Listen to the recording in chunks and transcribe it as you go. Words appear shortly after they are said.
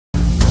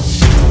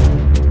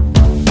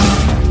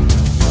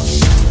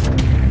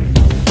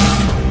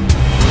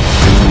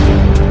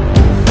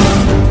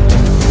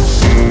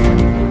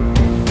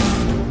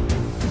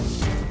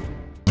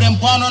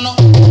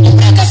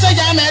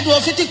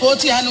fiti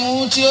koti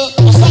anu tio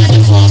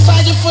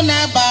osaji for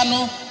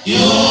nebano you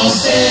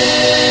say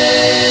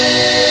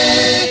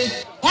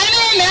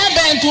wani na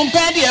ben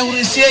tumpe de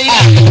awurisi yi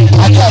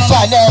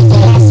akafa na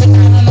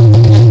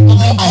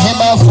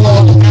ahema fo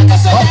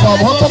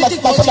come osaji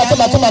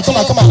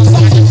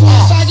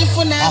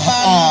for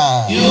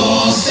nebano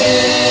you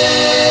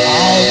say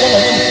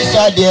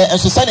so there and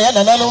so say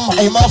na nanum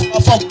ahema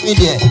fo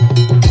media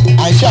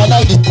I shall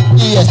now the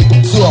yes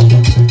so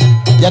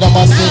yada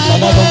masi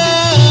nanum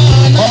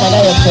mama na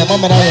yete yada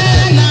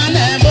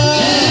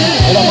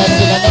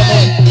masi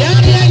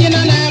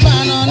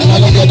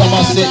nanum yada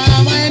masi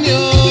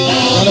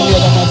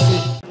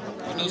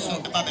no so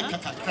babe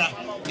kakakra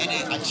ene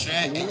achre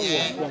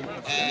enye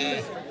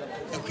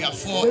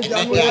ekuafo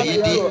emeda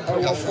yede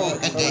ekuafo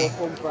ede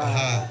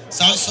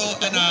sanso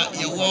ena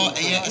yewo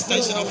eye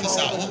extension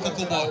officer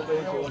okoko board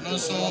ono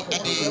so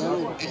ede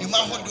enuma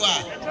hodo a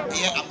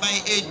eye aban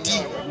edi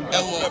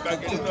ewo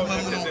kokoma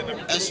mu no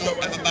enso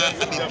ebeba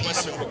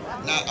abepiso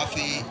na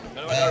afi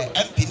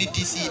MP ni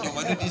DC no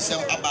wano disem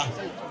aba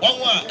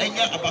wonwo a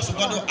enya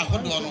abasogodo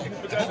ahodo no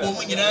ebobo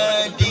mu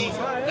nyina di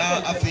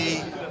na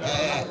afi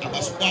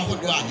abasogo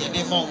ahodo a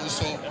yede ma won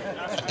so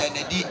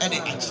adanadi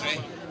ene achre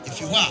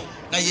if you are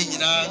na ye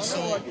nyina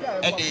so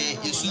ede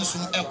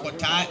yesunsum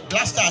ekota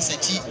Blasters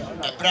achi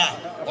ebra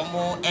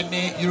omo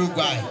ene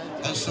Uruguay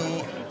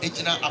enso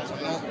ejina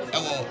apono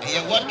ewo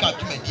eye World Cup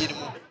tumadi ni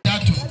mu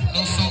datu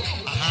no so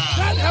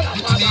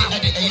bitini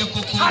ede eye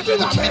koko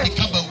bitini de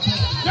kabanku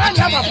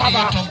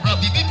bitini tombra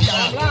bibibia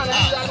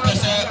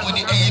pese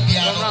woni eye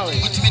bia no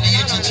bitini de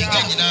ye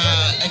chichiga nyina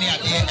ene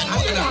ade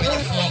eno ena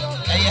penifo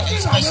eye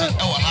expression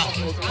ewo ha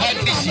World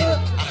Vision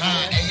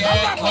eye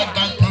World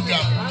Bank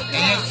program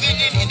eye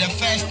feeding in the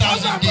first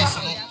 1,000 days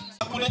no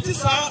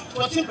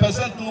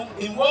 14%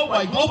 in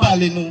worldwide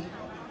globally no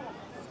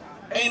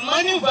in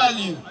money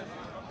value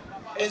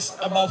is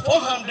about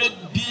 $400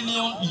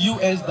 billion.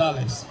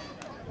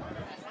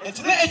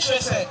 It's not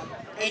HSA.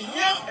 And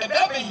here, a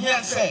baby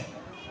here say,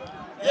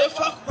 "You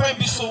fuck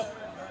crabby so."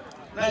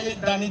 Now you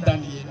Danny,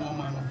 no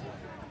man.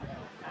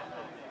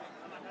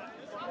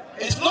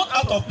 It's not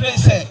out of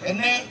place, and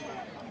then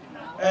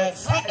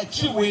start a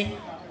two-way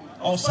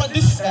or start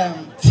this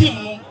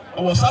team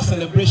or start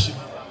celebration.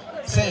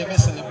 Say we're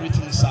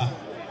celebrating this.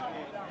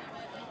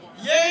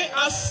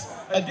 Yeah, as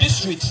a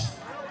district,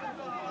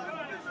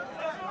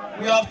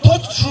 we have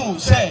thought through.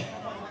 Say,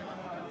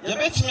 you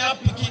bet me I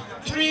pick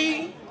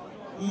 3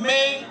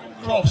 main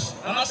crops,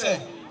 and I say,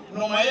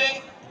 no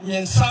my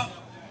yensa.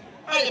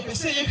 I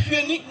say if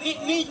you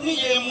ni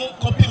yemu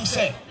copy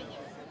say,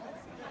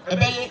 a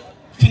very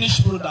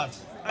finished product.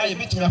 I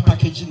bet me a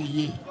package in the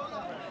year.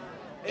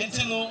 And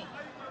you know,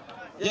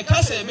 you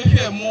can't say maybe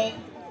a more,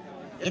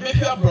 a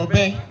maybe a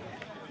brobe.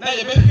 Now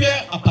you be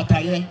here a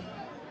pataye.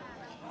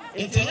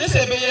 It's a yes,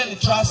 a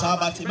trust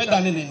about it better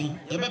than any.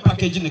 You be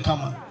packaging the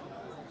camera.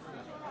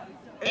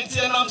 It's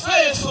an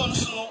answer soon.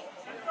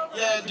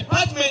 Yeah,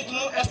 department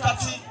no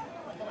started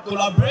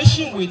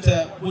collaboration with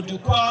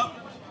Budukwa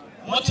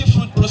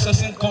multi-food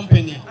processing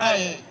company.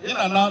 I in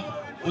and out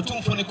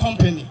for the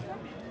company.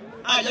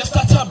 I just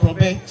started a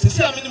brobe.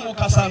 See how many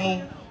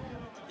mukasano.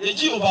 You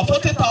give over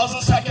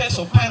 40,000 sackets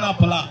of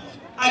pineapple.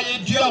 I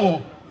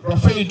do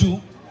brofe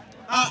do.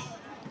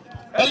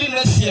 Early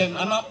next year,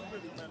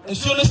 and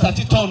soon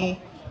started to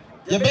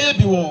your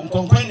baby war,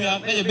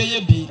 Nkwankwanua, your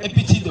baby,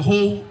 EPT the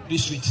whole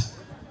district.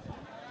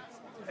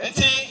 And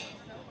see,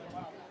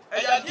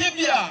 a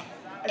debia,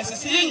 as a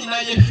seeing in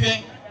a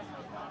year,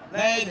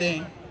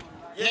 nay,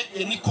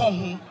 ye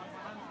Nikom,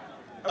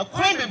 a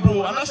crime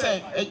bro, and I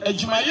say, a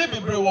Jumaya be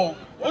bro,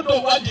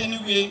 although what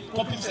anyway,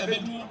 copies a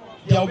bedu,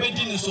 the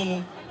obedience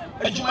soon,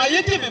 a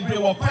Jumaya be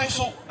bro, quite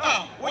so,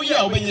 oh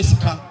yeah, when you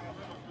sick.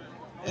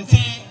 And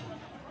see,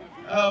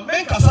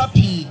 men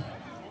kasapi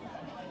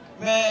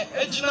me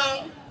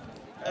ejina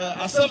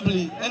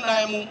assembly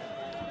NIM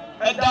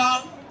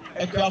eda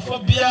ekuafo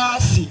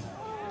biasi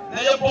na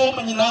yebo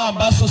mo nyina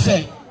aba so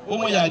say o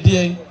mo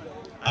yade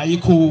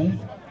ayiko.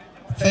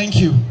 Thank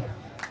you.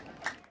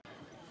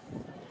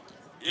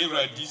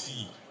 Ira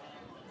DC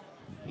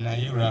na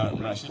ira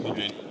Rashid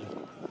Ben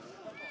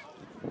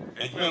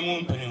ejuma mo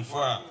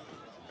mpanimfo a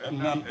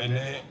enam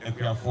ene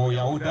ekuafo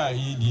yawoda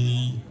yi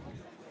di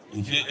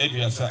nfe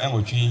eduasa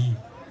enwotwe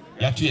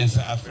yatu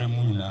yensa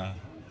afremu nyina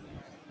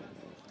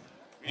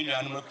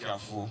ina no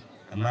krafo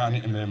ama ne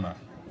emema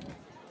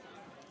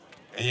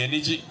eye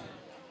niji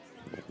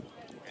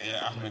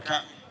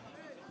ahmeka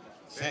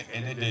se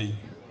ene dey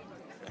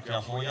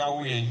krafo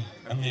yawo ye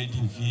amye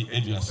di mfi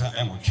eduasa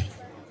emotwe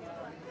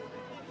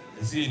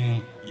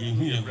zini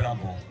yehu ye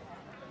grabo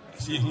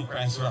si yehu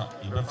kwan so a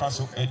yebefa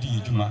so adi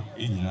eduma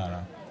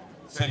enyinara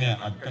se ne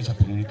agriculture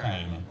penini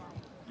kan no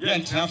ye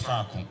ntina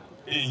faako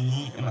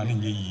enyi ema ne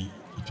nyeyi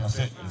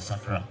itwase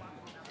sakra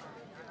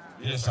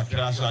yes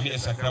sakra so ani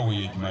sakra wo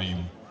ye dwuma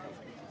yim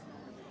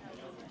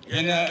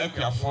yena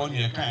ekuafo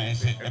ne kan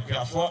se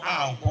ekuafo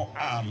anko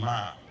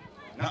ama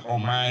na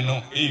oman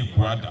no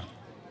ebuada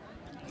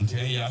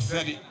nti ya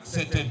seri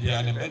sete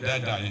bia ne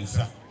bedada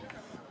yensa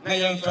na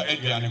yemfa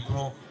aduane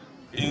kro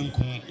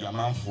enkum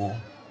yamanfo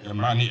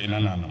yɛma ne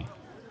enananom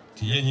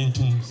te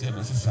yɛnyintum sɛ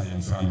bɛsesa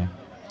yɛnsa no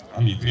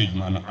ami page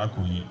man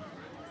akɔyi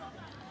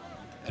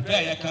ɛbɛ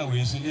a yɛka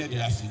wei nso ne de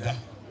asida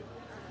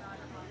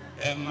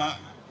ɛma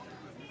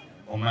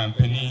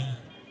ɔmampani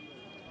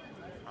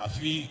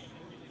afi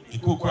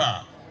ikoko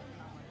a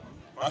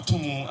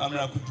watomu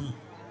amrakudu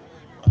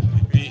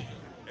pepe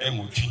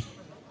emotwi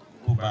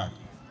go back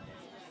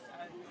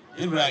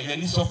Ibra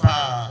yɛni so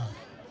paa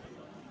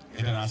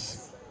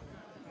edenas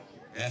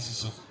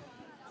so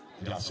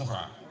de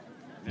asofa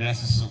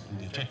so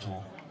de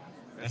twetwo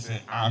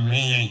ɛsɛ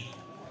amen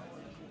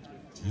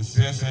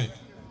yɛsɛ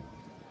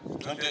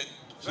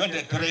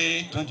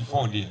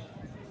 23-24 de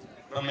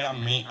kama ya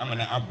me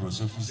amana abro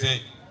so fi sɛ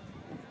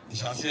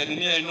ishase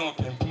ne no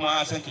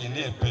pempuma sɛ ke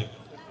ne epe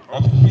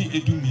opipi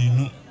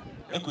eduminu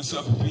ekosi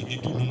opipi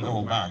edunum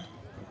ɛwɔ bag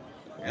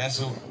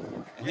ɛso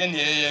nyɛ ne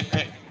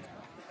yɛpɛ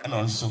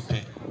ɛna nso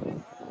pɛ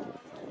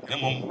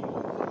emom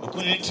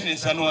okuni tini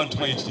sanu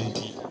antuma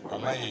yitinti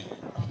amaye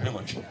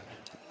apemotwe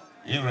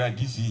Ira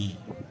DC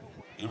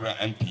Ira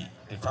MP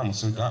the farm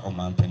soldier o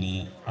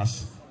mampani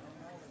as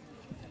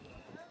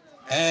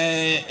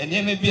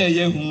eneme bia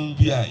yehu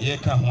bia ye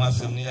ka ho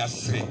asem ne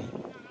asere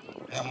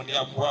ya mo de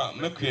aboa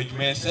maku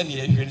adwuma se ne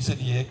ye hwe ne se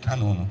de ye ka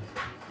no no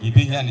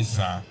yebenya ne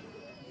saa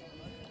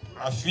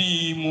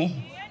afi mu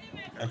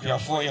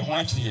akuafo ye ho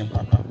akye ye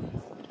papa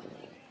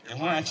ye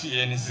ho akye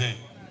ye ne se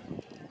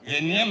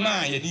ye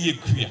niema ye de ye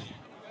kua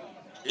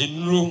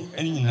enuro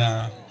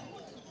anyina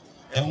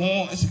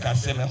eho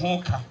esikasem eho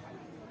ka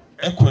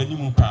ekọ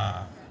animu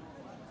pa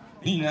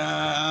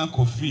nina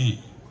kofi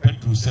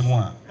petro semu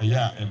a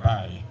eya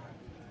ebae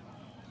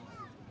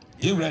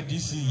Ewura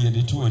DC ye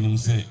de to onim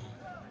se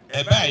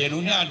ebae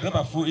no ni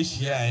adrobafo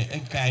ehia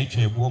enka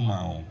etwa ebo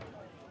ma o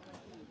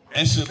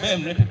enso be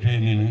mre kekere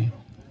ni no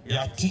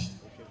yati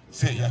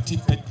se yati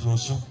petro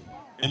so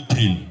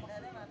empin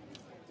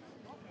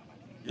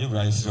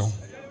Ewura iso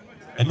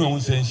eno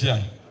ohun se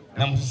nhia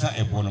na musisa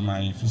ebo no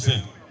man fi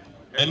se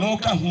eno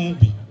ka hu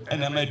bi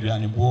ena ma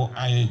aduane bo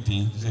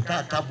ayedin se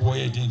ka bo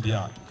ayedin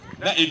dia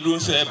na eduro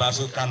so e ba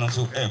so ka no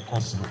so e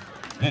koso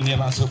na ne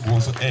ma so bo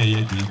so e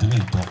yedin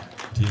din to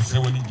ti se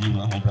woni di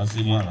mu ahon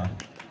prase mu ara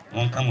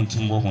won ka mu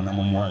timbo ho na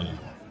mo aye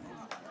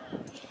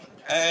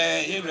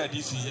Ewura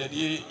DC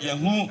ye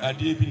hu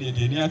ade bi ne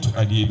de ni ato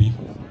ade bi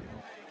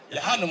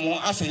ya hanom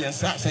ase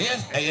yensa se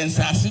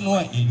yensa ase no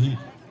a enim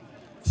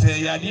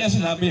se ya de so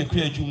na ba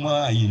ekua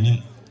adwuma a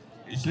enim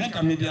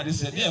Islamic media de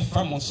say dey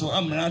farm so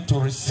amna to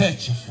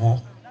research for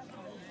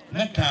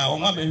naka o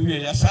ma be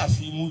hwe ya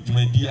sase mu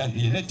dwumadi a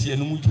ne tie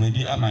no mu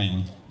dwumadi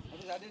aman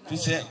fi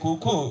se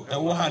koko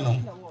ewo ha no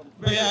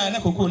be ya na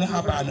koko no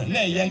haba no na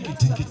ye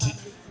nkitinkiti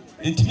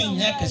entimi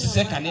nya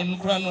kese kane no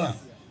kura no a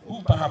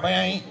u pa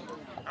haban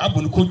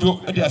abun kojo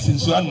de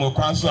asensu anu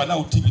kwa so na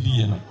utibidi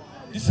ye no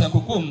disa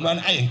koko mman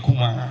aye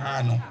nkuma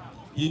ha no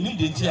ye nim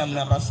de nti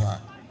amna basa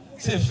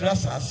se fra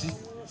sase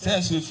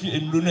se so fi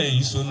emlo na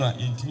yi so no a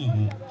entimi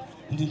hu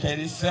ndi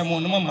kaire semo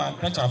no mama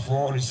kracha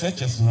for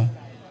researchers no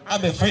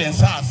abe fa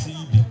yensa ase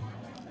bi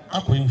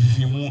akoyin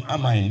fifimu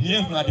amaye ni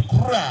ehun ade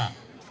kura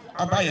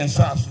aba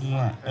yensa ase no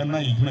a ema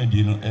yiduma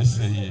die no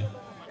eseye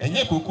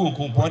enye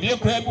kokoko bode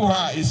kura bi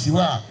ha esi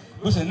ha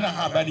bo se na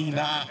ha ba ni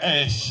na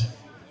esh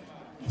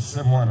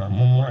semo ara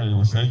momo aye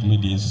o side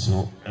media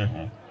so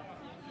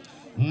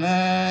na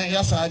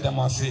yasa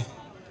adamase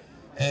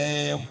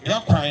ya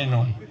kwan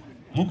no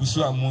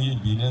mugusu amu ye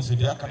bi na so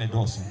de aka ne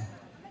doso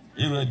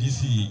Ewura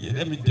DC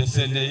let me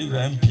descend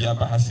Ewura MP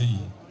abahase yi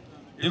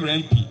Ewura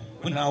MP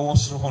una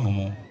wosoro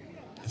honomo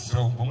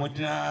esro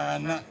bomodina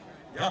na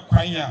ya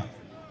kwan a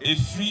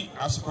efri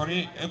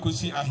asokore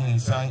ekosi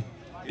ahensan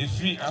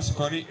efri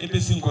asokore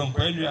ebesi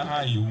nkwankwanua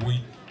ha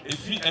yewi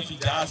efri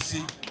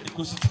Effiduase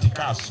ekosi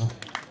titikaso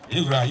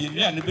Ewura ye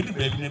nua ne bedu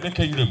baabi ne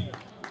beka yurem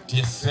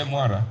tie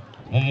semwara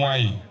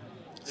momwai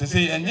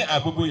sese enye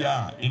abobo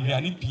ya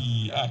enuane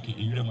pi ake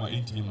yurem a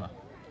entima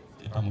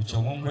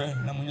epamucho momre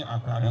na munye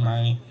akware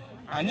man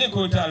anye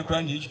ko tal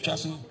kran yi twitwa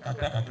so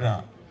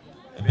kakra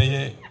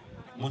ebeye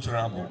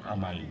motorable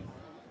amayi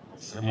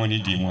semoni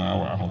di mu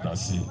awa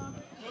ahobase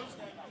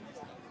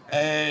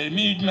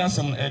mi dina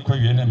sam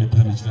ekwawie na me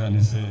pesa chira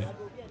ne se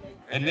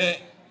ene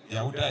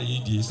yawuda yi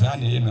di sa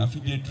na ye na afi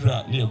bi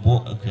dura na ebo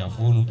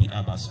akuafo no bi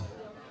abaso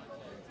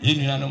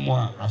yenua no mo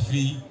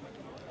afi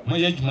mo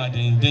ye djuma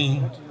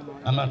den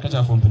ama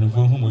kacha fo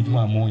mpenefo hu mo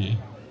djuma mo ye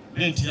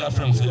nti ya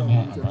frem se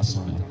mo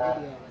abaso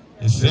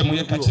ese mo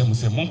ye kacha mo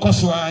se mo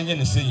nkoso anye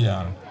ne se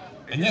yar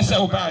enye se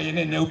oba ye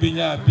ne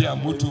obenya bia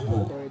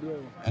motubo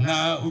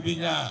na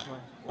obenya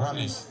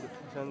walis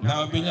na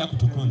obenya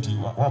kutukunti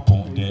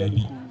wapon de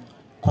bi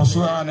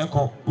koso ane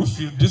ko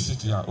ufi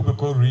district ya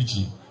obeko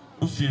region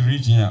ufi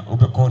region ya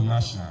obeko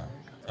national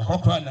e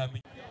hokra na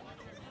bi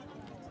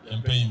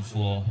paying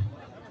for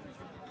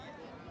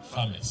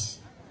farmers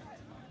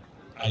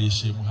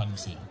ayeshe muhanu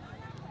say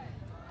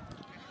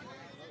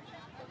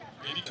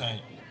very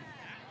kind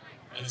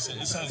and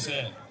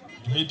say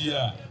the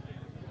media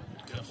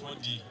can afford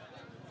the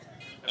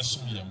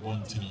assume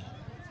born to me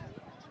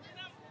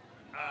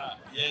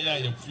yeah,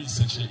 your free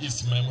section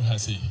is my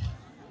muhase.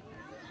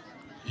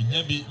 In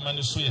Yabi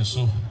Manisoya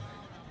so.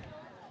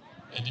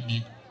 Eddie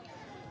be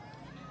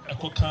a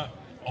coca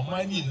or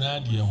my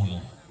Nadia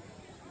Hono.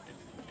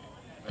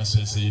 As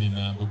I say in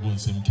a baboon,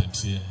 same can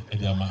say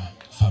Ediama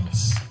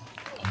farmers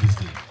on this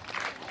day.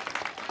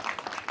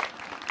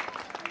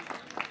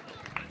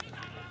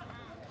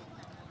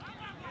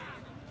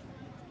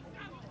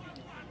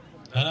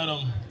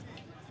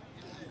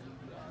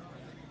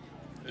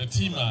 The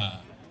team are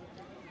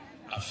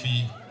a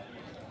fee,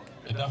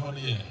 a down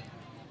here.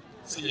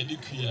 Say a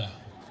decree, a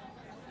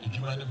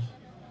human,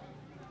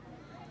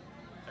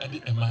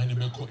 and a mind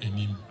beko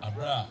enim, a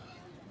bra.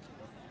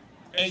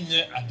 And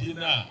yet, I did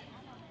not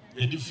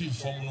a defeat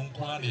from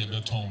Nkwankwanua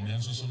beton,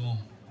 and so no.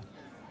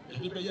 A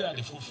debate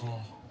the full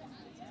floor.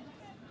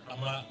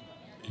 Ama,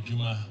 a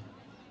juma,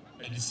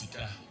 a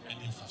disika, and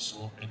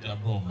infaso, and a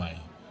bro mine.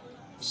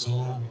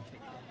 So,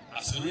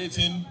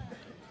 accelerating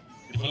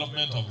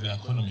development of the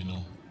economy,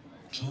 no,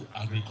 through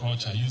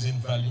agriculture using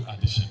value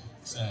addition.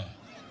 Sir,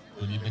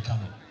 when you become,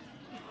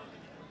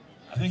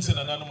 I think so.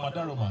 Nana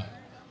Madaroma,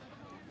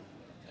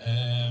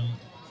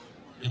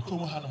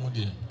 Ekumu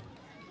Hanamodia,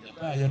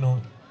 you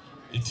know,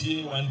 it's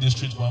here 1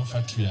 district, 1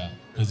 factory.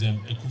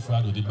 President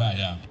Ekufado the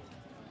buyer.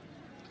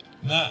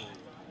 Now,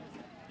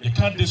 the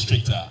car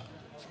district.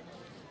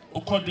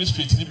 Oko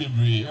district ni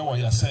bebre e wo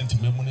ya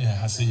sent memu ne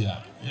ha se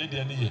ya ye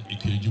de ne ye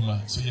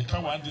ekejuma so ye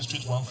ka 1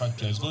 district 1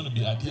 factory is going to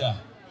be adia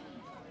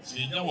so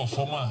ye nya wo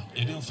form a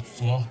ye de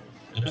fo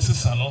ye be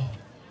sesa no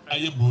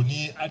aye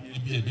broni ade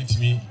bi e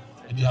betimi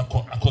e de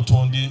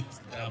akoton de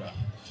aba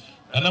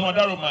ana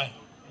madaro man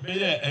be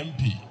ye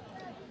MP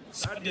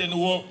sade ne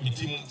wo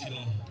mitim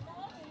ntino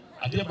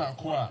ade ba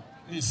ko a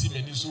na esi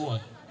mani so wo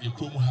ye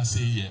kromu ha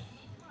se ye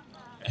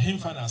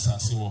ehemfa na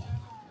asase wo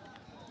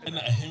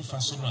na ehemfa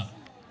so na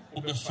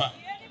Obefa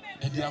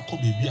Edia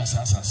Kobe be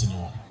assassin.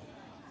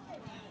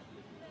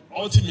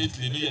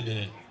 Ultimately, near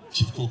the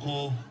chief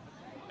cocoa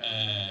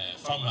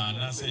farmer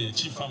and I say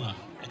chief farmer,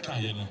 a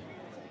cayenne.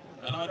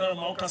 Another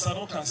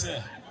Maucasano can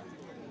say,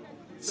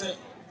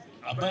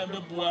 a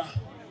bamboo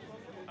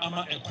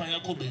ama a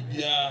quayako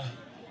bebia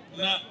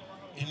na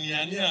in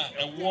Yania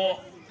a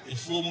war a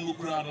foam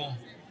lucrano.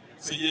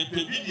 Say ye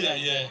pebidia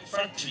ye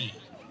factory,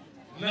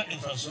 not in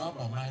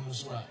Fasaba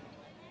minus wa.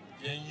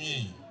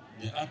 Ye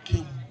the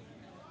akim.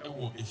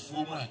 Ewo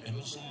efuma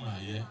eno so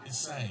maye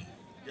esan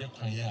ye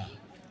kwanya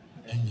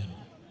enye no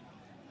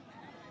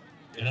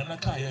erana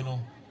ka ye no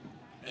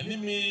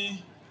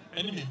enemy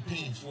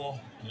pain for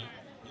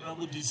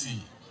honorable DC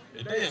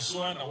e dey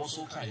so na wo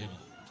so ka ye no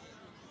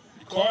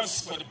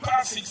because for the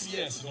past 6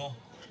 years no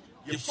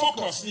your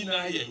focus ni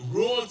na ye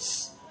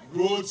roads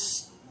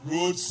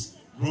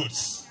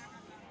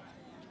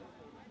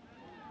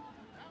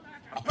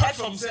apart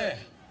from there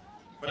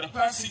for the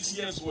past 6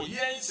 years we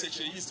here in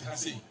Sekyere East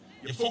has say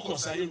the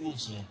focus are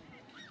roads, no.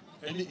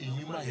 Any in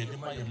you might have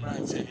my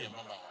mind, any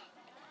mama.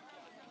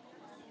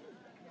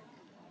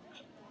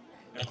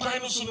 A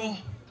kind of suno,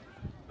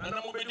 and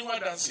I'm obeying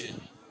what I say.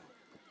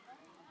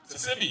 The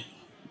Sebi,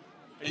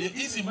 a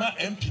easy man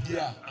empty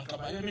there, and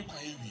Kabayami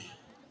Kwaii.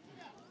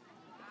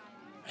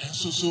 And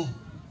so,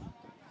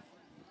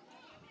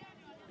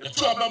 the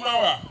 2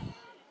 Abamawa,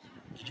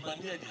 you man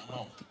near the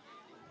amount,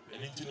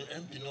 and into the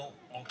MP no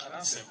on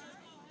Karasem.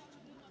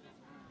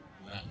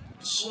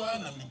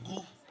 Swan and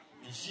go.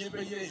 If you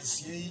ever hear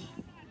see,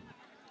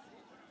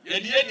 you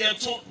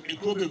talk a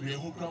probably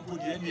who crumpled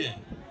the idea.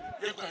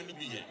 You can't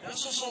be here. And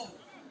so,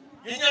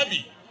 you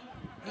be.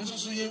 And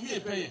so, you will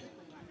pay.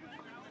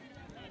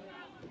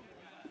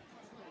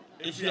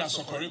 If you are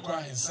so correct,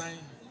 his sign.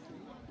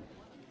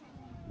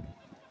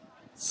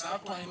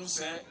 Sapine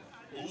said,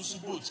 also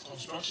boat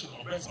construction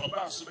or best or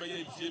bass, so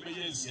if you ever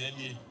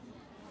hear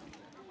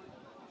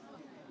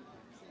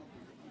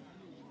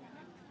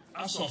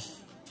as of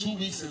 2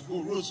 weeks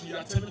ago, Rose, we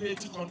are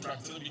terminating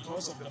contracts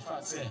because of the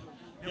fact that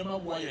never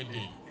wired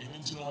in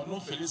into no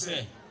face.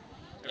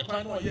 A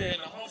pine or year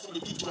and a half for the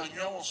 2 to an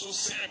hour so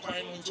say a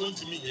pine on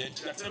 20 million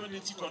to a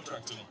terminating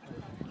contract.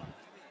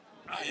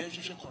 I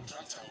usually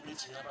contractor wait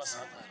to have a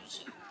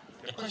sapine.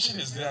 The question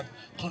is that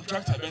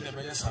contractor better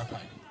be a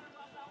sapine.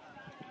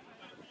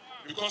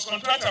 Because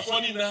contractor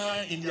funny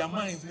now in their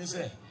minds, they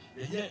say,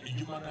 yeah,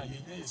 you man,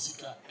 you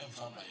seeker and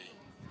farmer.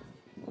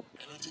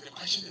 And until the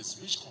question is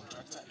which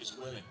contractor is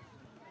willing.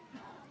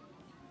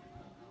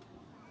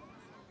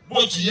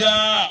 But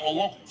yeah, or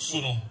walk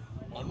soon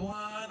on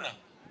one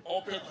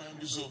or pay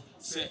so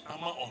say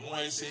ama on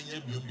one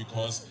saying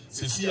because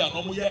see a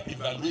normal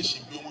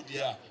evaluation beyond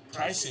their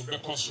pricing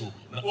because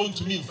now on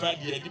to me in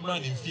fact the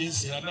demand in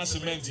fancy and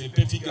cement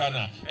 30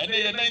 Ghana and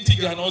they 90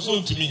 Ghana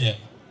also to me here.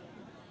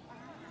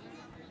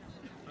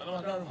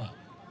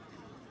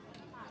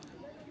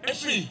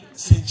 Every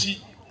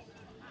Senchi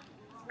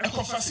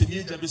Ecofa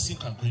Sekyere Effiduase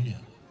Nkwankwanua.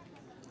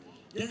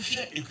 You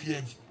share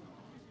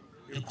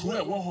a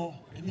cruel war,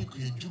 and you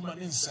create Juma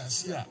in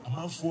Sasia, a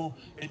month for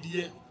a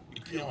dear, a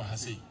clear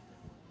Hase.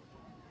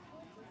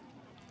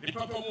 The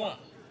Papa Moa,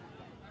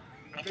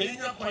 a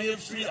Kenya quiet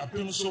free a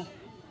pencil,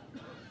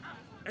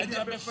 and the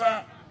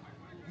Abefa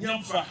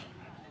nyamfa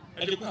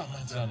ede kwa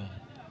amantra no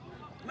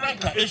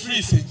nanka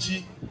efiri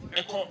senchi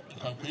eko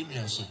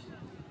Nkwankwanua so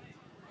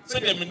se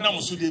de me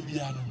nam so de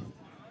bia no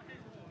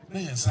na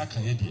yensa ka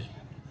ye de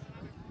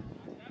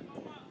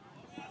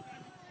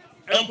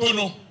empo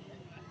no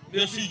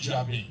de fi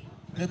jabe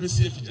na be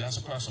see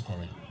Effiduase kwa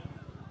sokore.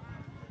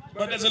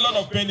 But there's a lot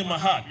of pain in my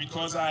heart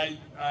because I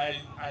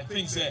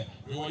think say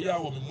we were here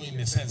in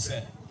the sense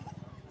say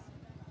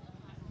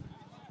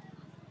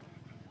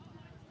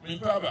me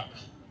papa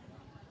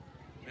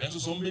and so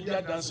somebody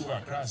dance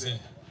work say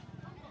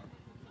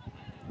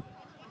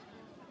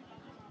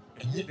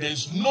and yet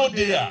there's no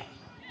day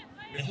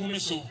me who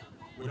so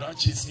without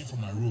chasing for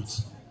my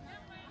roots.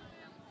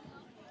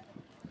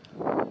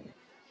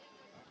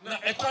 Na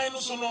ekwan no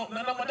so no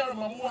na madam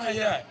mamu ha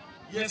here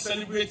yes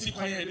celebrate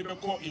kwan here dey be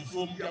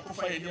inform ya ko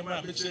fa here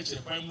ma be church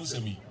kwan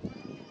musami.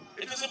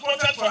 It is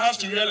important for us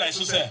to realize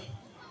so say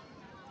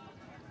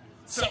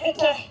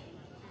uko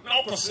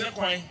na uko se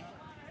kwan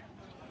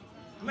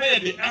na ye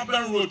the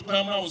urban road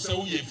kwan ma wo say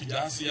wo ye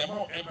Effiduase ya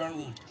ma urban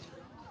road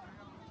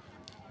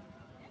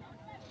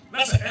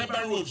na se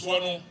urban road for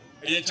no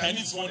e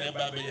Chinese for na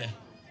ba be ye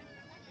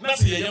na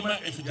se ye ma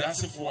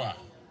Effiduase for a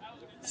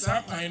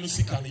sa kwan no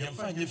sika no ye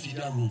fa nye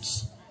feeder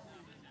roads.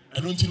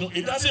 And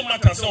it doesn't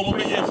matter so we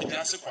be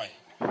Effiduase kwai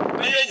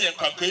na ye nye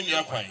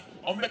Nkwankwanua kwai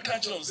o be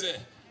catch of say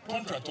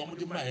contract o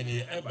mudi ma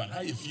ye urban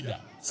how you feeder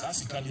sa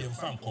sika ne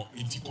mfa nko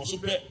enti ko so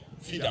be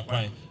feeder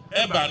kwai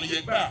urban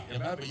ye ba e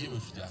ba be ye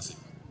Effiduase.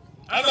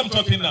 As I'm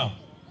talking now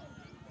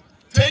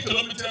 10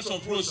 kilometers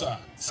of roads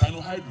Sino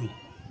Hydro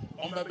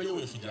on ba be ye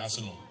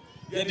Effiduase no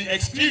ye the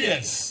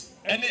experience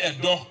any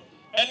edo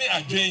any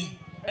again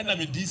and am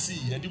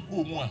DC ye di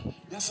ko mu a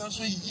ya san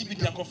so yi bi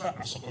dia kofa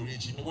asokore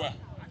eji me wa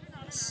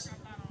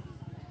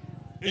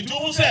it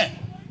do say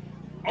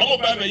omo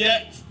ba be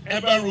ye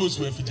urban roads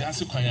we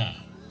Effiduase kwan a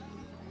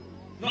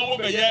no omo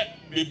be ye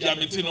baby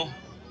ameti no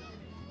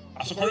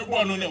asokore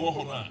bo no na wo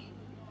ho no a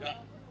ya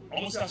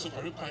omo say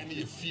asokore kwan ni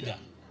ye feeder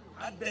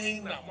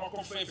aden na mo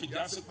ko fa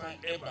Effiduase kwan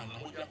urban na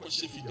mo ja ko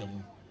she feeder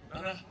mu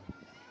nana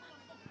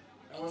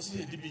I was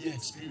here to be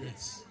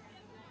experience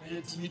I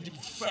had to meet the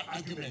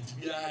argument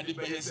we had the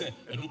be say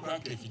e no kwa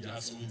ka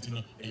Effiduase we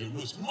no e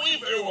roads no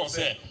very well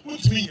say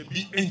put me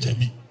be angel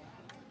me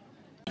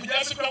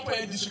Effiduase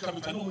kwa district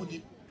capital no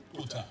mudi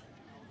quota.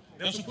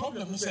 There's a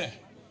problem say.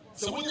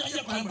 So when you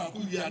hear kwai ba ku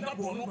wi na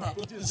bro no ba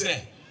ko tin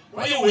say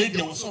why you wey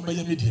dey so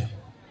be media.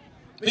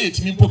 Na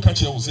yetimi mpo ka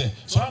che wo say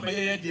so am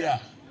ye dey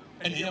a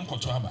ene yem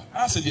koto aba.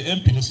 I say the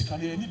MP no sika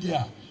na ni dey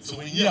a so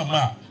when you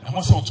ma na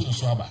mo say otu no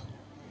so aba.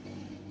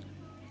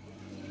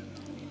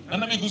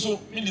 And I so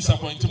in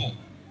disappoint mo.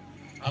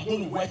 I'm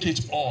going to work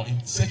it all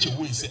in such a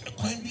way say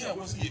kwai bi a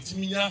was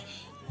yetimi nya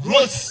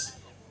roads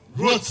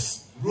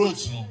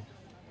no.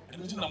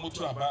 And you know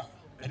motor aba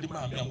and the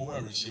man am wo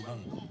arehie ma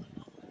me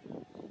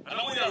and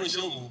I want to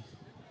arehie mu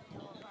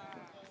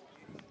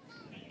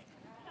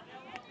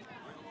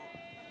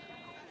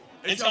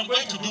and I'm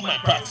going to do my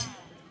part.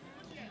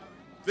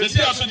 The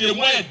see also the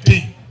more a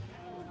day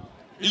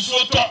is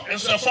so talk and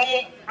so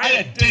form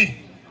I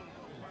day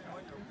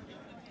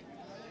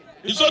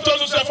is so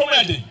talk so form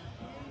a day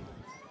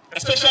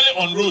especially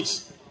on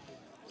roads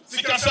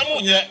sika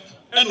samu nye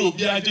and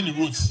obi ade the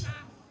roads.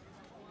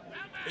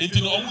 It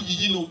is only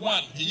you know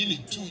 1, you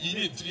need 2, you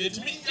need 3. It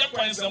means you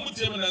can say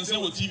mutim and say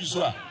what TV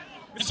so.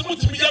 It's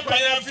mutim you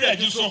can fear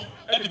you so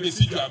at the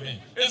basic job.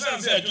 As I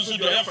say, you so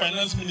your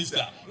finance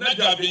minister, not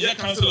job your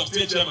council of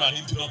state chairman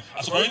into no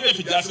as for any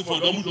Effiduase for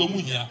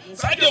Domunia.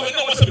 So I don't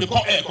know what's a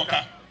call air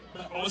cocker.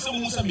 Or some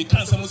Musa be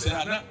cancer say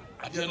I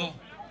don't know.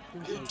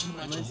 Too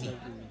much of me.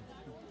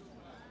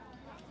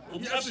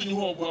 Obi ask you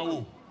who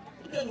go.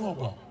 We know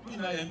about we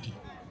na MP.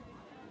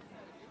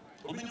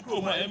 Obi ni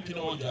ko ma MP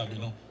na oja bi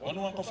no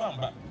ono wan confirm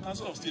ba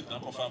council of state na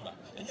confirm ba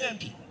enye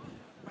MP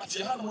but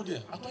ye ha no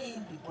de akoye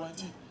MP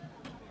kwanti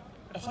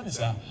e fa ni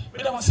sa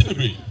me da wase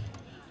bebre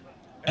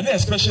and a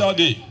special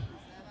day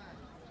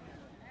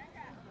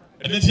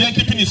and it yan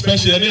keeping it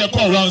special and e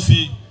call around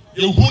see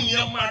ye hu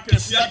niam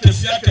akese e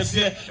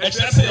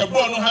kire say ye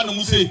bo no ha no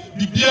mu say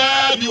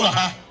bibia bi wa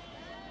ha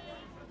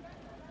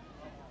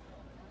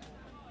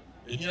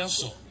eni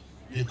aso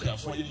ye kra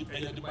fo ye de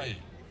ba ye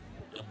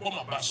bo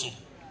ma ba so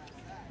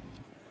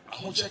I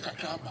want to check a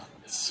crab.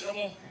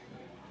 Sermon.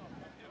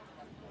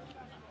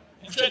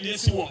 You said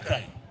yes, you won't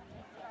cry.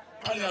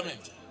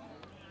 Parliament.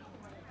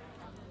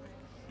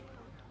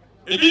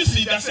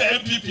 ABC, that's a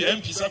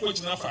MP, Sako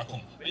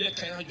Jinafacom. They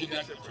can't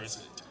have the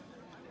president.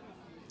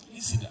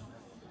 You see that?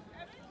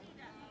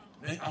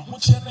 Then I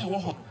want to know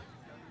what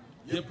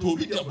you're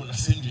probably going to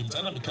send you.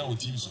 I'm not going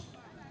to team so.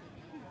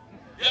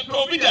 You're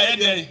probably there,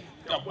 you're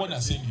going to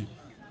send you.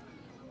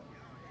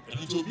 And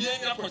it will be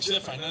a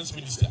finance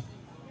minister.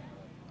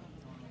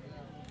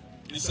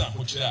 This is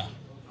what you are.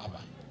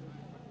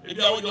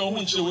 Maybe I would don't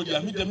want you with you.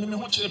 Meet them,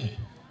 watch me.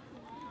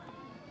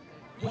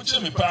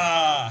 Watch me,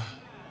 pa.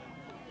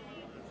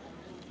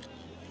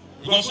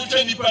 Because we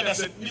can't nipa that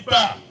said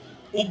nipa.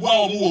 Oba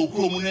omu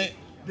okromune.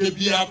 They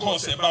be a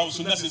cause about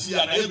so necessary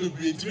and every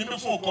brain. To me,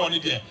 before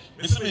calling there.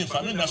 Me say me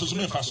family na so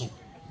me faso.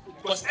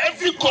 Because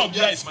every call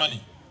there is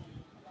money.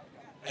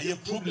 A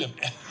problem.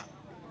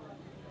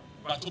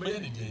 But to be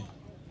any day,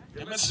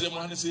 the message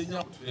man is saying,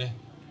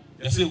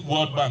 they say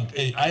World Bank,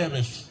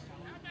 IMF,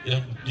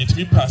 it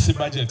be pass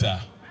budget.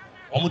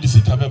 Almost this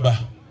Tabeba.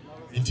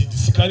 Into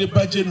this kind of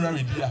budget,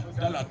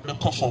 that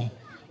back form.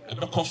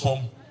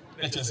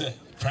 Let's just say,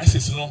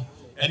 prices no,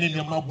 any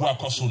number of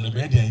work also on the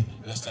bed,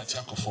 let's start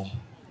check form.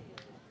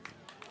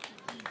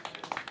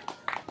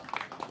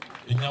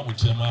 In your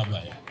with your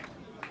mother,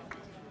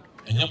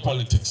 in your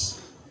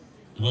politics,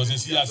 because you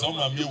see, as all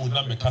my meal would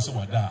not be castle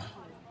wada.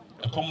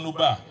 A common no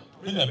bar,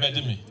 in a bed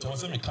me, to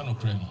was a mechanical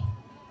crane.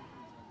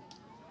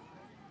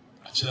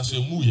 Actually, as a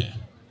muye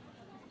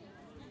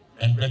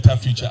and better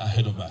future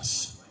ahead of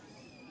us.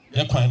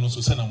 Your client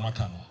also send a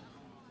macano.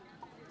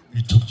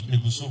 We took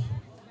Miguso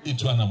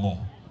into an amor.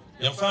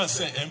 Your father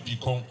said MP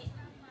come.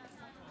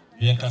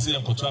 You can say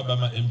I'm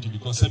Kotrabama MP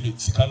because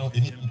Sikano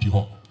any MP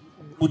ho.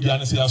 Would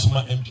you say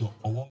Asuma MP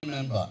or one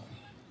member?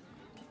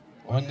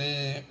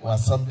 Only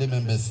was assembly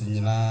members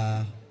in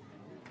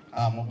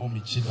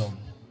Mobomi Chidom.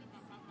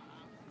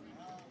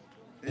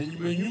 And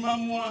you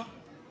mamma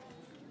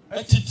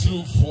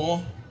 82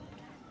 for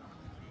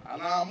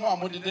and I'm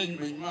more than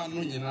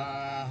you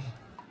know.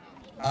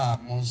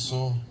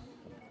 Monso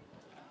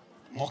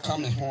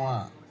Mokame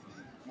Hoa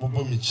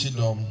Mobomi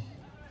Chidom.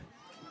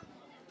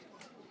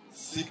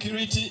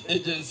 Security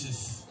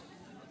agencies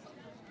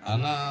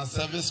and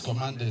service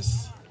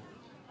commanders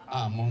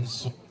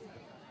Monso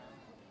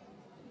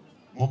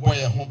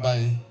Moboya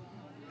Hobai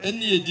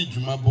any edi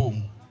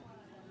Jumabom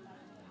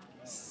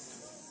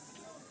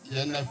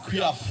Yana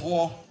Quia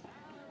 4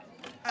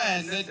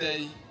 and a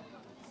day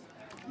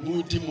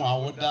Moody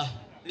Moawoda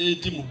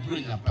Edi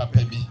Mubrunya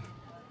Papebi.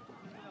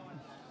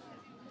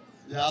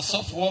 Ya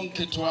suffer one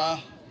kitwa,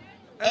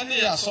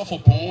 any ya suffer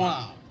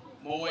pon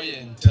more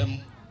in tem.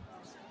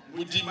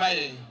 Would you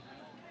my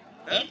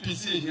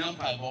MPC here on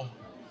Bible?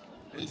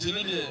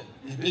 Until the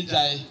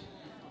Bijay,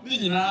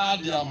 Nina,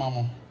 dear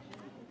mamma.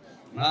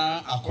 Na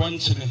a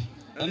quenching,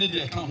 any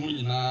day come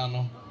in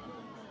no.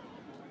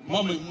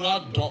 Mommy,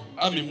 not dog,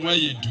 I mean, where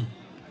you do.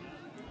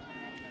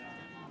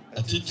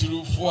 A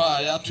titulu for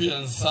Ayatu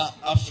and Sa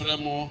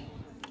Afremo.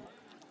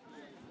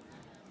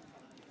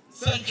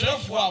 Sekyere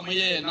for a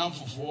me na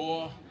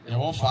for e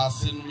wo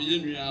faase me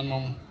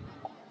nuanom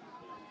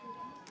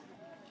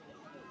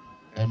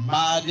e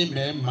ma di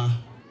mema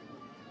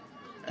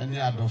eni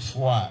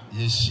adofo a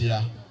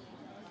yehia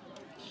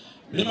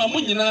me ma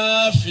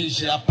munyina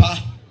fihia pa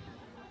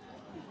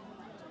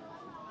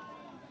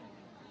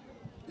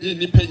ye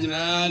ni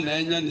penyina na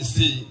enya ne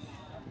sei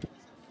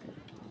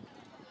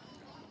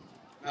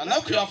na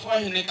nakuafo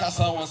hene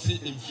kasa wose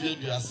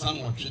Effiduase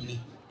Nkwankwanua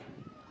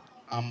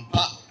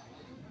ampa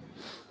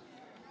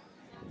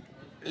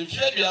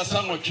Effiduase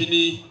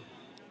Nkwankwanua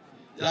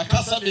ya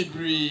kasa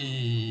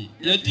bebre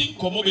ya di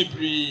nkomo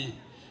bebre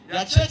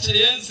ya chechire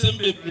yensem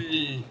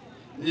bebre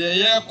ne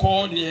ye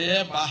ko ne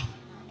ye ba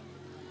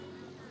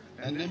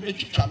ene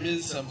metwitwa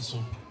mensem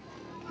so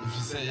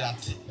ifise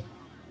yate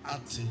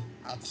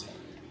ate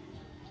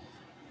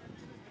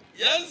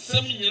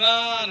yensem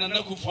nyina na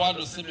nakufo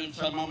ado se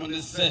memfa mamu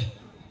ne se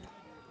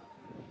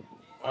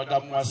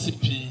odam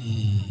wasipi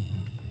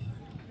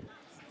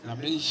na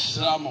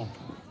menhyamo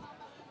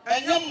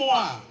enyamo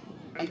a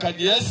nka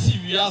de asi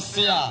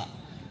wiase a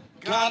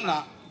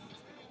Ghana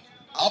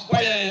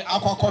abaye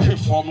akwakohwe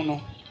form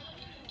no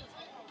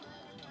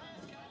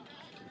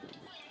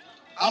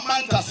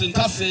amanta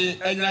sentase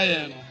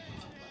enyaye no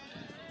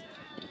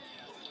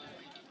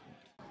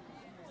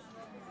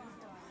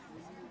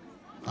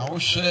na wo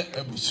hwe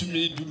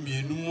ebusumi du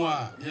mienu mu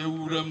a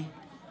yewuram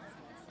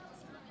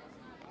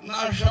na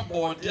hwe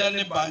bode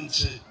ne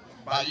banche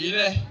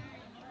bayire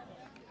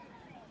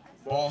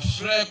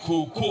bofre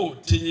koko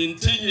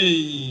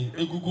tinyintinyi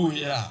egugu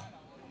ya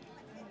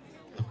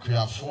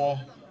akuafo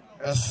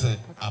ese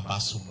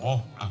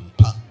abasumo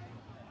ampa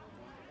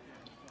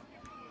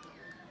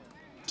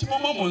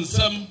timomo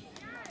monsam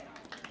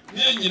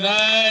ne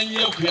nyina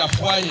nye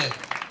akuafo aye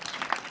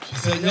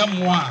fisenya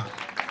mo a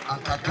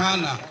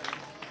akakana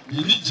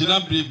yini jina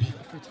brebi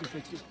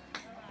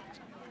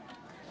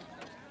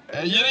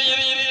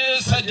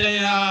yiri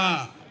saden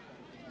a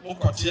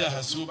mokote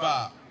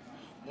hasuba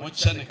mo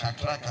chene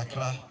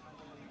kakra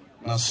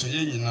na so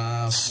ye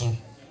nyina so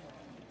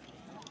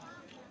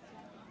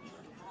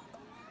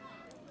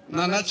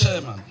Nana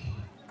chairman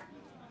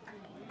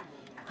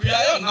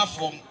kuya na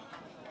form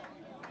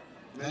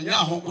na nya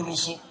hokuru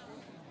so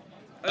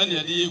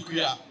ene ye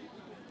kuya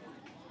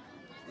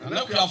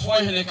na kuya fo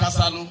hene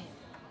kasa no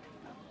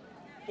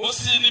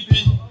osi ni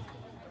pi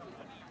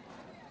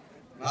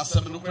na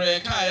semnu kure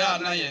ka ya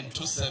na ye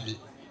nto sebe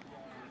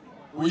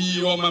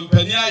oyi o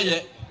mampani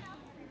aye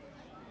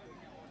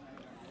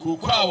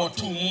kuku a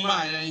wotu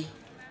mma aye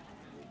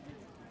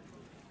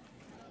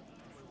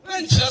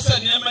Nchese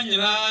niema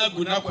nyina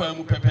guna kwa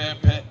mu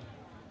pepepe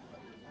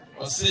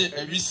ose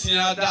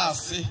awisia da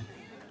ase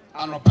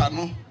anopa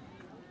no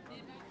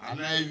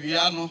ana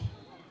awia no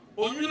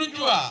onwunu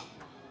ju a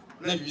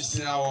na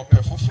awisia wo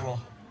pefoforo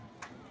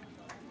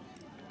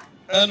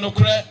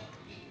enokre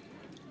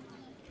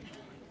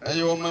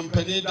eyo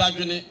mampani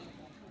dadwene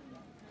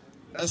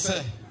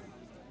ese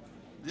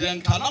de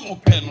nkana mo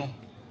pe no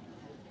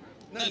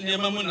na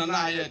niema mu na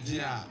na aye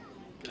din a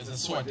ese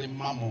so de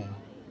mamo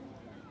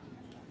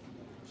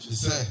she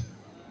say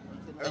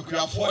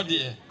ekuafo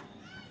de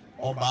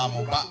oba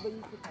mo ba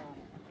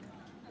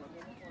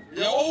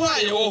ye wo ha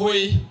ye wo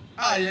hoi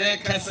a ye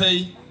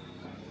kasai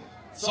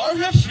so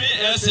hwe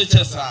free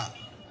SHS a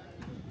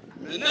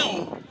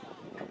no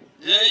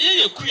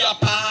ye kuya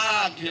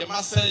pa ge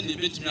ma say ni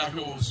betimi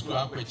ahwe wo school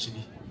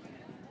akwachiri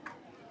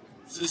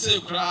se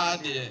kura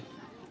de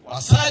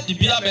wasade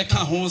bia beka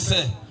ho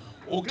se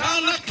o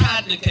Ghana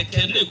card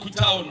keke na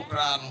ekuta ono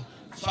kra no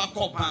fa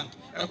ko bank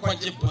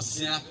ekwaje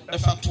bosia e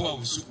fa to a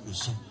usu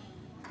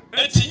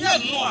etinya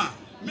no a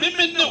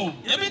meme no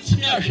ye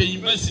betimi ahwe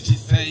university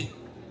say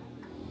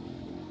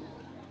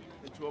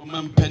eto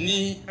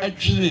mampani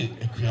adwene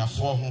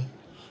ekuafo ho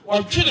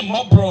odwene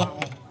mobro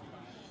ho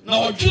na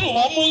odwene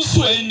wo mo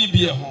nso ani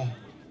bie ho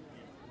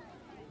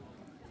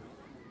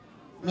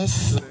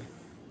mes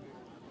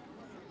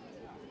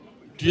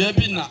dua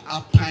bi na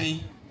apan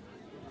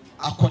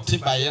akote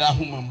bayira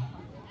homam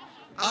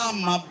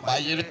ama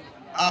bayire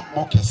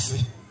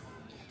abokese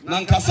na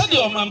nkasa de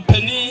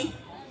omampani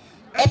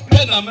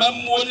epe na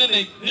mamuo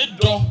ne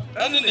do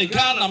ene ne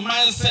Ghana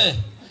man se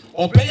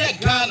obeye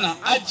Ghana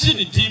agi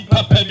ne din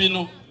papa bi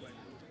no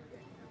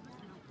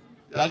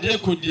ya de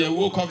ko de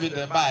wo covid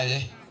e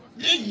baaye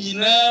ye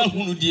nyina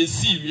hunu de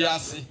si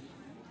wiase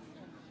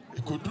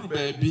ekoduru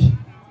ba bi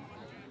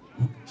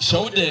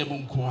shawde mu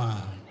nko a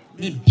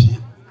mimpi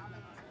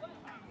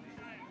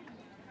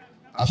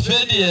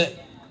afedie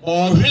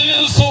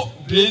ohwene nso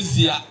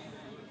brezia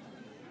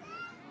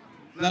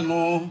na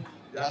no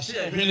ya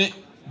hye ehwene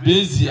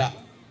brezia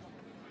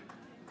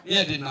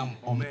ye de nam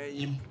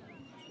omayim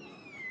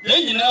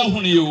ye nyina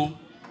hunu yo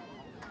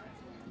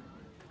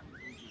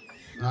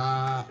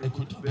na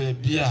ekutu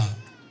bebia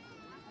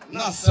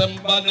na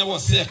semba ne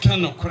wose ye kan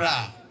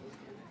nokra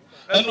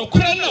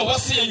enokra na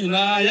wose ye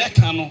nyina ye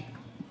kan no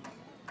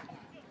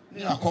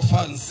ni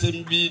akofa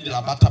nsem bi de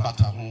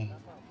abatabata ho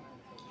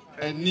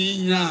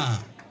eninya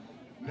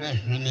na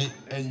hwene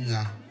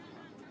enya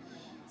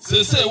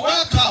sese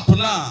wake up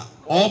na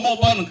omo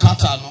bon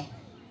kata no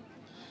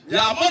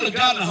ya mo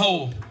Ghana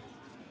ho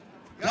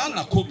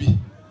Ghana kobi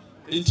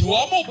enti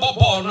omo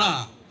bobo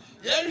na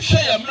ye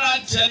hwe ye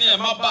mrantie ne ye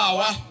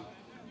mabawa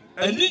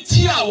eni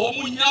ti a wo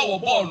munya wo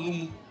ball no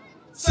mu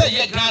se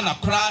ye Ghana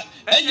kra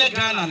enye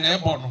Ghana na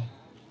ebo no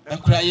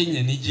ekra ye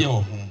nya ni je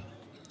wo ho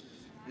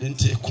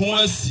enti ko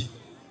asi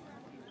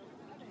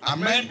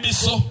amen bi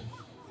so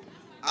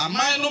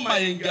aman no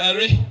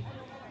mayengare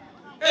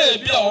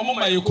bi a omo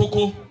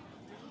mayekoko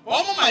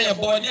omo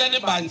mayebode ne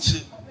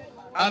banchi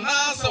ana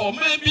se omo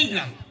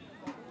binya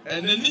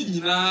ene ni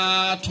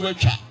nyina to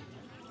atwa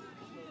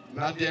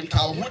na de nka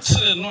ho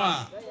kire no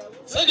a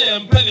se de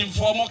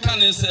empanimfo mo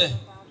kan se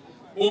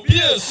obi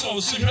eso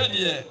osuhwe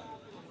de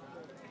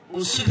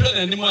osuhwe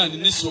na nimu ani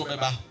ni so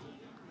beba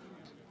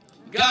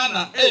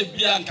Ghana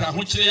bia nka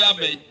ho kire ya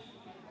bai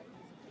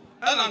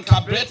ana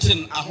nka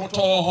Britain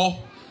ahoto ho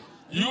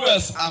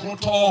US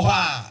ahoto ho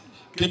a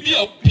kebi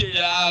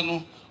opia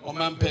no o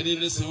mampani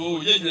ne se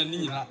o ye nya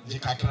nyina je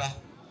kakra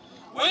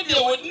we de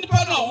wo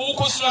nipa na wo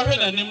koso ahwe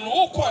na nim no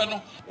wo ko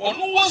no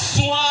ono wo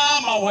so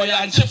ama wo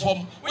ya nche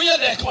fom we ye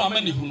de ka ma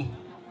ne hunu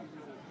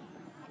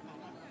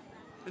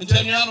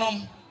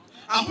ntenuanom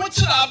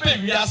ahokyira aba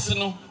wiase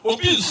no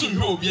obi nsu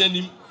hwe obi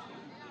anim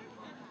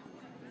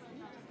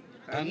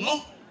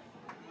eno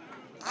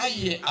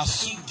aye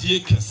asudie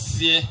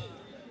kese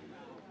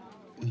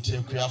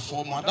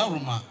ntiekuafo mo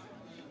adaruma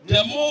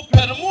de mo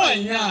permo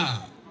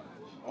anya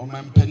o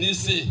mampani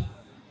se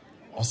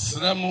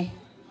osremo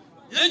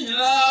ye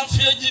nyina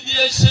afie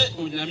gidie hye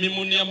onyame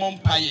mu ne mo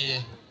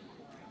mpaye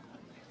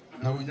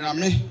na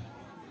onyame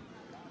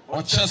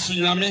o chesu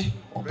nyame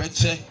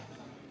obeche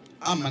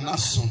amana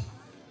so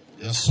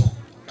yeso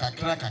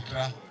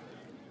kakra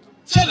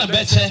che na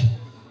beche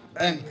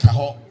enka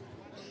ho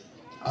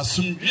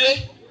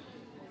asumdwe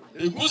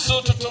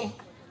eguso toto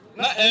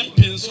na MP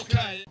nso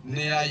kan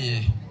ne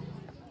aye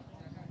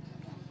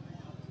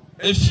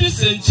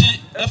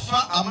efisenti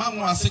efa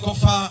amanwo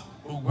asekofa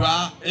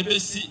ogwa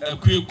ebesi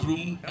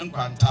akuekurum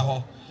enkwanta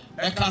ho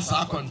eka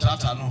sa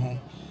contractor no ho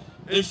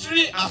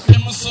efiri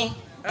apem so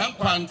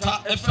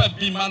enkwanta efa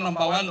bi ma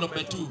number 1 number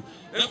 2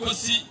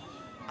 ekosi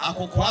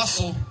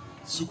akokwaso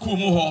sukuu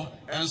mu ho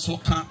enso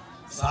ka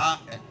sa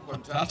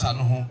contractor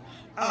no ho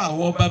a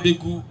wo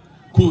babegu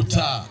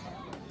kota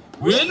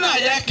we na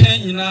ya kan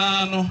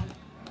nyina no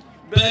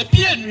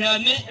baabi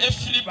anuane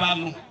efiri ba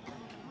no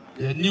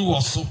ye ni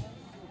woso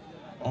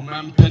o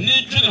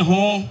mampani dwene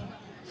ho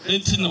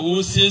enti na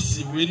wo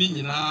siesi we ni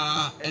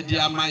nyina edi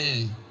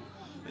amaye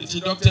enti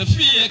Dr.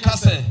 Fiye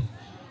kase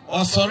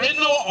osori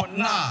no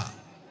ona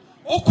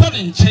okọ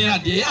ne nchen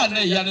ade ya na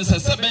ya ne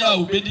sese be ya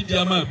obedi di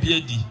ama bi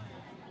adi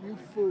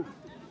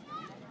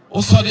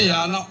osori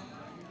ya no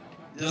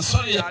ye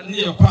sori ya ne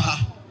ye kwa ha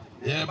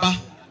ye ba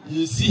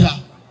ye si ha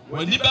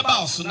wani beba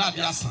oso na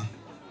ade asa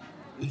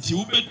nti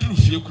wo beduru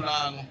fie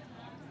kura no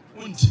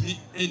untimi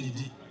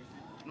enidi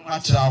no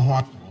akyerɛ ho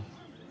ato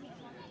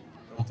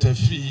Dr.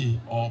 Fee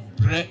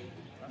obre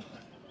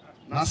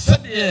na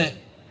sɛdeɛ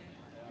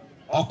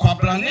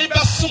ɔkwabrane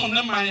bɛsom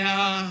ne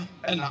manya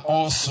ɛna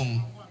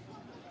ɔsom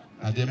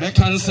na deɛ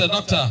mɛka ne sɛ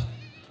doctor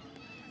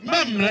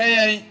memmerɛ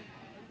yɛn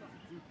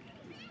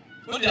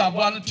wode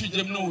aboa no to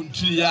gyam na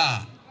wɔnturi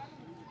a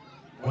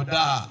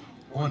wɔda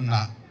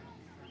wonna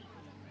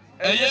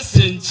ɛyɛ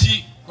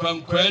Sekyere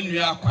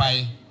Nkwankwanua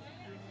kwae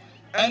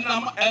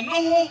ɛnam ɛno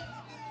ho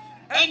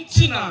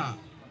ɛnti na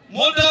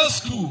model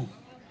school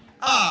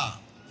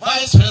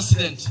vice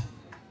president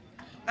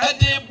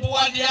ɛde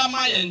boade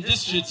ama yɛn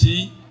district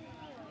yi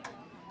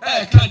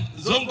ɛka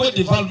zongo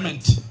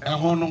development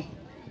ɛho no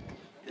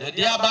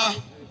yɛde aba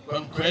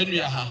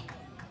Nkwankwanua ha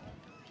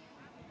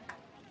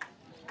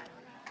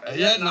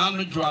ɛyɛ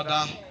naano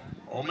dwoada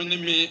ɔmo ne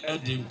me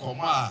ɛdi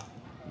nkɔmɔ a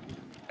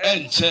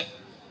ɛnkyɛ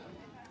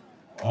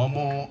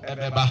ɔmo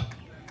ɛbɛba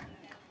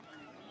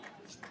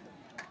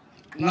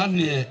na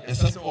neɛ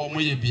ɛsɛ sɛ ɔmo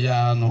yɛ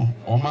biara no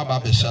ɔmo aba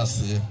bɛhyɛ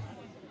aseɛ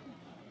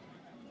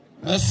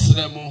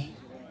mɛsrɛ mo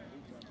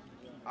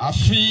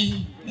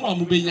afi mo a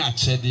mobɛnya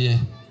akyɛdeɛ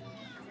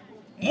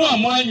mo a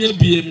mo anyɛ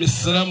bie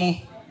mesrɛ mo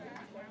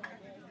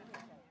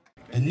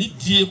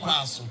anidie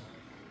kwa so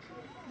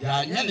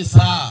yɛanyɛ ne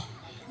saa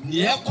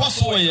neɛ ɛkɔ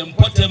so wɔ yɛn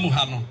mpɔtam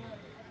ha no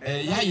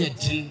ɛyɛ yɛ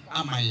din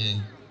ama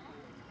yɛn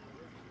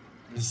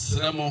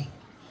mesrɛ mo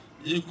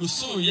yɛgu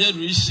so yɛ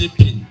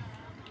reshaping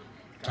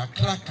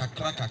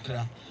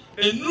kakra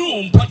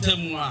enu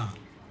mpɔtam a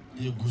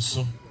yɛgu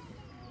so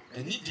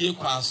anidie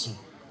kwa so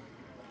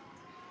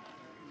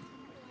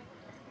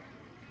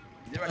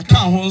yɛka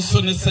ho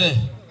nso ne sɛ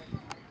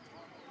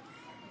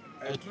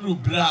ɛduru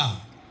bra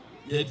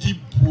yɛdi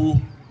buo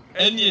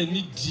ɛne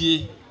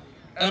anidie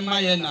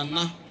ɛma yɛ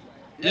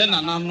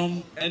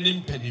nananom ɛne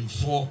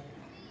mpanimfoɔ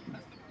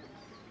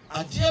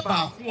adeɛ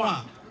baako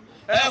a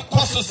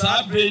ɛkɔ so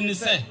saa bere ni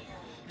sɛ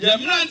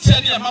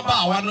yɛmmeranteɛ ne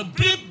yɛmabaawa no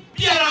bere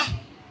biara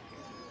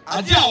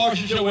adeɛ a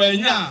wɔhwehwɛ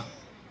wɔanya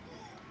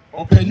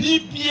ɔpani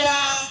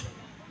biara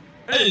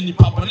ɛyɛ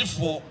nipa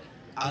bɔnefoɔ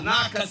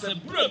anaa kasa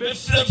bere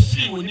bɛfrɛ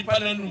firi wɔ nipa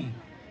n'anum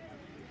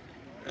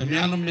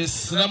anuanom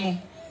mesrɛ mo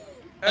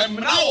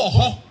mmara wɔ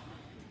hɔ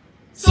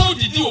sɛ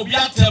wodidi obi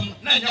atɛm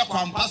na ɛnyɛ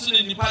kwampa so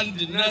ne nipa no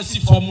de na si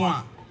fam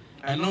a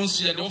ɛno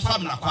nso yɛde wofa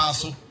mnakwa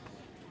so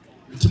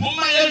nti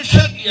momma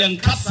yɛhwɛ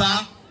yɛn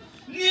kasa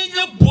ne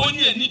yɛnyɛ buo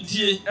ne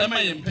anidie ɛma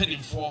yɛn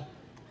mpanimfoɔ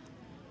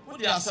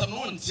wode asɛm no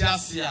wonte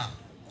ase a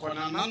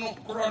kɔnana no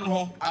korɔ no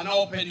hɔ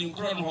anaa ɔpani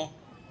korɔ no hɔ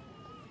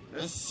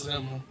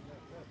ɛsrɛ mo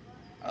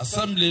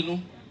assembly no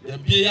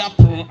yɛbie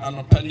yɛaporo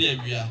anɔpa ne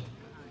awia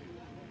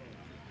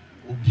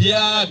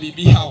obiara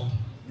biribi haw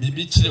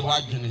biribi kyerɛ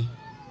w'adwene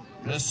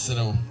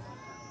ɛsrɛ wo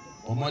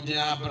ɔmɔden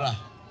abra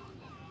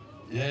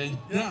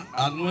yɛnya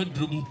ano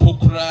aduru mpo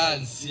koraa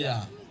nsi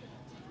a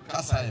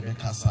kasa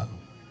yɛbɛkasa no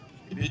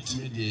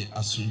ɛbɛtumi de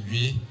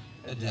asomdwie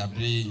de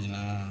abrɛ yɛ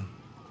nyinaa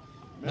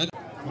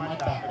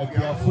mata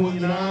akuafoɔ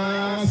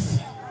nyinaa si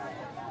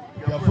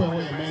akuafoɔ a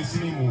wɔyɛ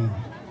mansini mu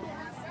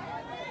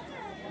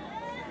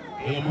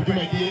ɛyɛ mo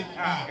dwumadie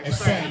a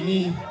ɛsɔ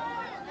ani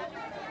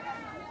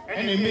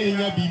ɛna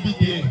menya biribi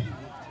deɛ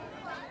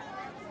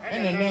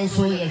ɛna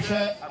nanso yɛhwɛ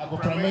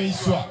agoprama yi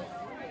so a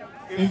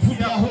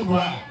mfudi ahodoɔ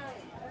a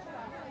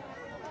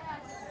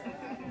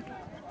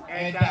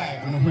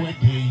ɛda ne ho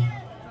adie yi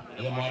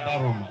ɛyɛ mo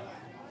adaroma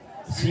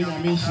siri na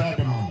menhyira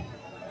de ma mo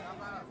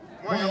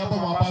wɔn a yɛbɔ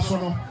mo aba so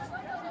no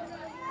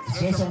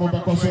sɛ sɛ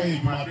mobɛkɔ so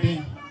ayɛ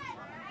dwumaden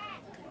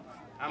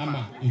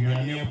ama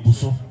nnuane abu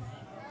so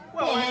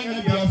wɔn a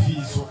wɔanya bi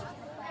afii so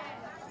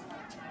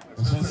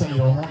sɛ sɛ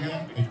yɛwɔ ho yɛ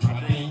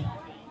adwumaden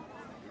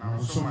na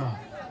nso ma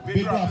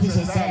bɛdu afe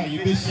sɛ sɛ a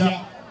yɛbɛhyia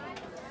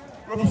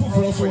kuro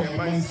foforɔ so wɔ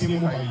ɛma nsiri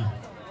mu hɔ yi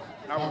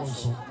na wo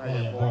nso na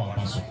yɛbɔ wo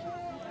aba so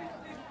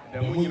da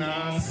mu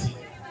nyinaa si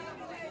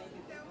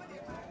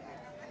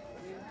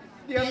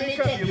deɛ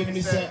meka biom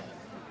ne sɛ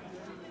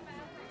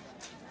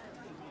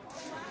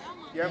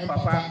yɛn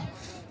papa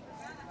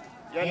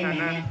yɛn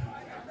nana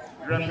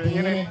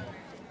rɛmpanyini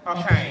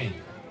ɔkan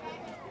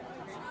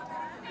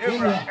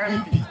ewura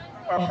MP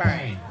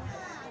ɔkan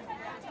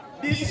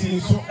DC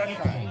nso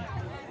ɛkan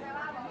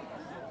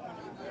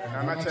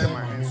nana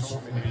chairman nso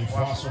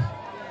mbɛnfoɔ so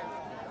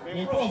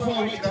nkurɔfoɔ a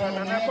wɔgyina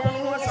nana kwan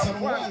ho asɛm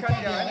woanka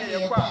deɛ ane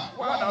yɛkɔ a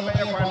woada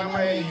bɛyɛ kwan na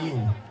mayɛ yi o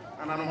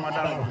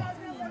ananomada no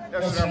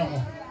yɛsrɛ mo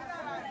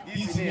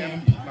DC ne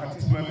MP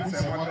matesima bi sɛ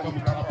moaka mu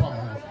karapa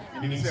mo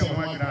nim sɛ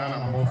moagyina na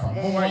mobɔfa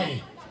mowayɛ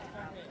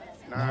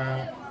na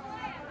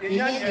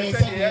ɛnya nyɛ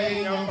sɛdeɛ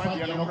ɛnya mfa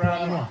deɛ no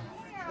koraa no a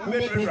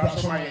wobɛdurafra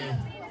so ma yɛn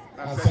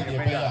na sɛdeɛ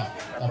ɛbɛyɛ a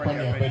apa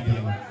ne abadie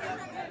no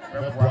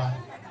bɛboa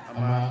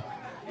ama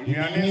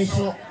nnuane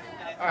nso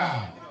a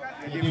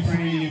yɛde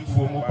firi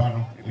yɛfuo mu ba no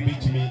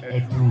ɛbɛtumi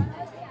aduru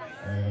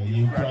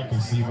yɛnkura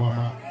kɛsii mu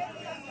ama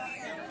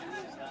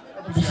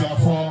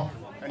abusuafoɔ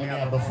ne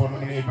adɔfoɔ no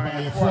ne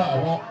adwumayɛfoɔ a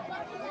wɔ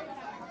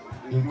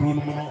nkuro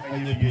no mu no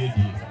ɛnyɛ bi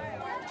adie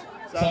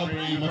saa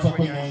berɛ yi mɛfa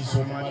kwanya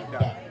nso no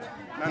ada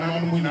na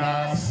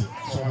muna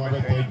so ma be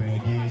pay be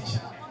di echi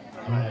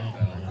na ya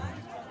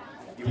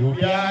you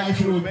be a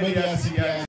if you be